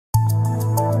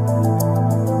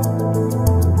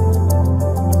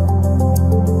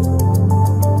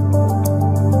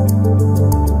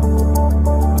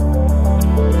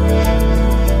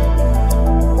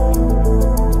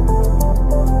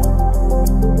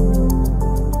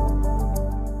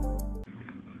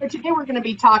today we're going to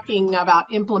be talking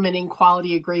about implementing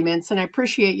quality agreements, and I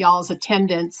appreciate y'all's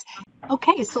attendance.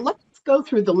 Okay, so let's go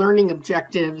through the learning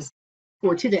objectives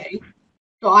for today.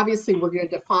 So obviously we're going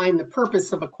to define the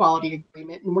purpose of a quality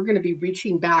agreement, and we're going to be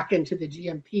reaching back into the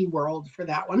GMP world for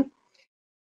that one.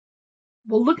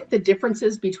 We'll look at the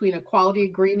differences between a quality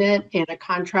agreement and a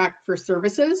contract for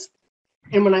services.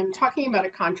 And when I'm talking about a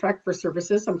contract for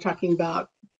services, I'm talking about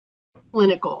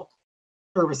clinical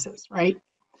services, right?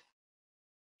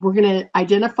 We're going to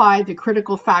identify the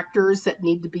critical factors that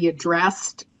need to be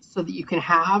addressed so that you can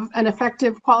have an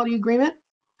effective quality agreement.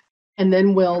 And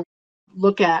then we'll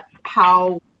look at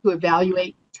how to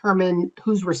evaluate, determine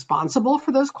who's responsible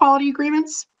for those quality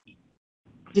agreements,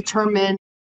 determine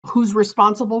who's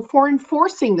responsible for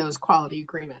enforcing those quality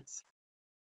agreements,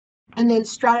 and then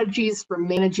strategies for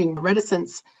managing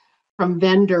reticence from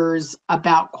vendors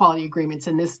about quality agreements.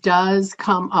 And this does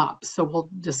come up, so we'll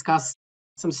discuss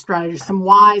some strategies, some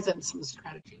whys and some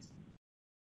strategies.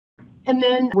 And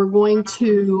then we're going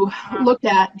to look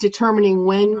at determining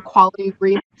when quality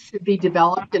agreements should be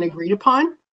developed and agreed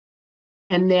upon,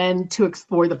 and then to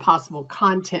explore the possible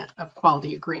content of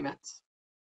quality agreements.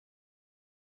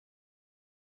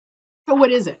 So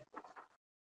what is it?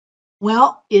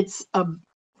 Well, it's a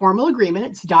formal agreement.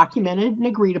 It's documented and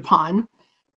agreed upon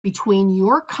between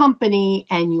your company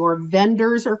and your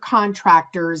vendors or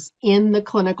contractors in the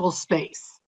clinical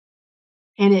space.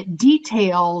 And it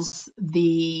details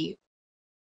the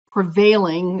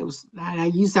prevailing, I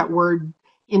use that word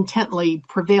intently,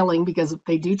 prevailing, because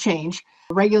they do change,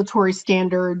 regulatory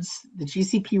standards, the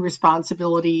GCP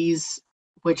responsibilities,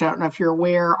 which I don't know if you're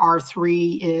aware,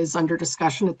 R3 is under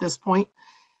discussion at this point,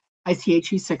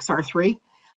 ICH E6 R3,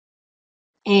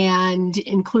 and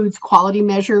includes quality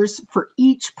measures for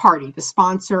each party, the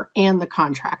sponsor and the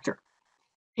contractor.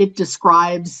 It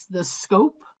describes the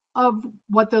scope of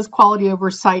what those quality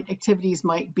oversight activities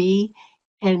might be.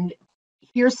 And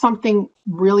here's something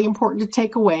really important to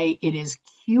take away. It is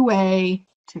QA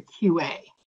to QA.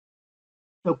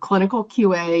 So clinical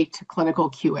QA to clinical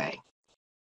QA.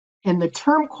 And the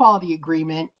term quality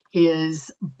agreement is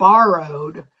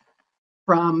borrowed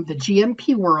from the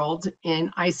GMP world in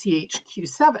ICH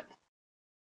Q7.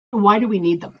 Why do we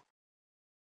need them?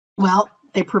 Well,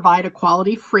 they provide a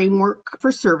quality framework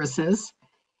for services.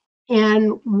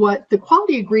 And what the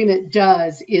quality agreement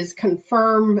does is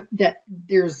confirm that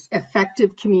there's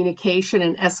effective communication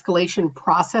and escalation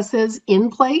processes in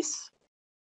place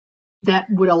that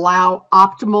would allow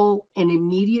optimal and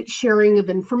immediate sharing of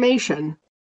information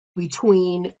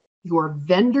between your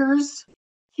vendors,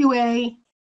 QA,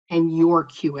 and your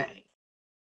QA.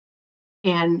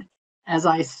 And as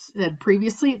I said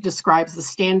previously, it describes the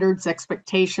standards,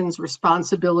 expectations,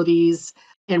 responsibilities,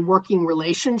 and working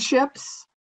relationships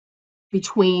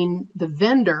between the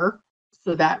vendor,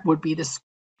 so that would be the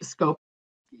scope,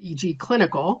 e.g.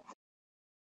 clinical,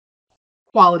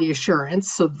 quality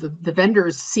assurance, so the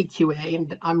vendor's CQA,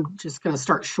 and I'm just going to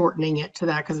start shortening it to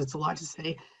that because it's a lot to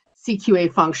say,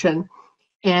 CQA function,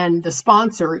 and the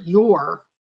sponsor, your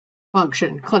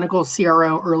function, clinical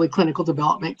CRO, early clinical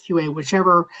development, QA,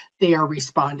 whichever they are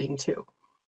responding to.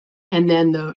 And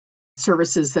then the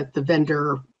services that the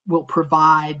vendor will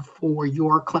provide for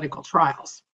your clinical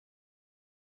trials.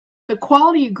 The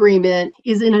quality agreement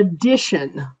is in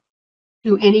addition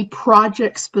to any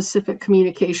project-specific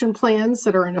communication plans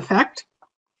that are in effect,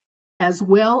 as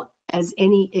well as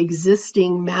any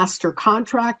existing master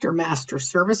contract or master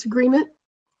service agreement.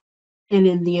 And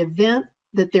in the event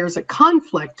that there's a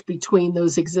conflict between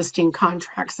those existing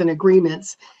contracts and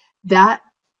agreements, that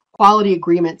quality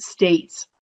agreement states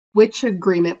which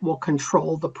agreement will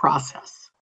control the process.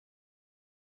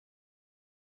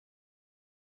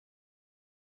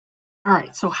 All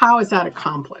right, so how is that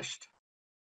accomplished?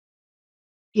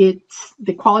 The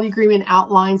quality agreement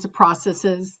outlines the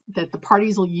processes that the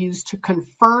parties will use to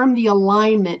confirm the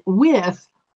alignment with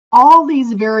all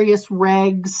these various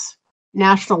regs,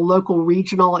 national, local,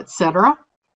 regional, et cetera,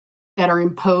 that are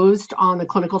imposed on the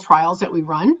clinical trials that we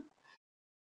run,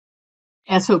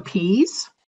 SOPs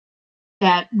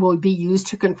that will be used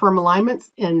to confirm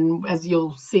alignments. And as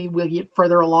you'll see, we'll get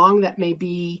further along, that may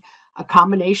be a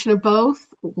combination of both,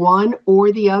 one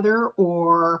or the other,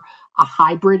 or a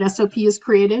hybrid SOP is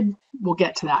created. We'll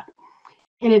get to that.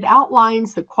 And it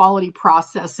outlines the quality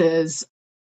processes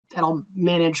that'll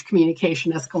manage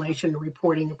communication, escalation, and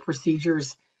reporting of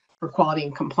procedures for quality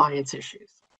and compliance issues.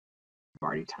 I've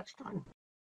already touched on.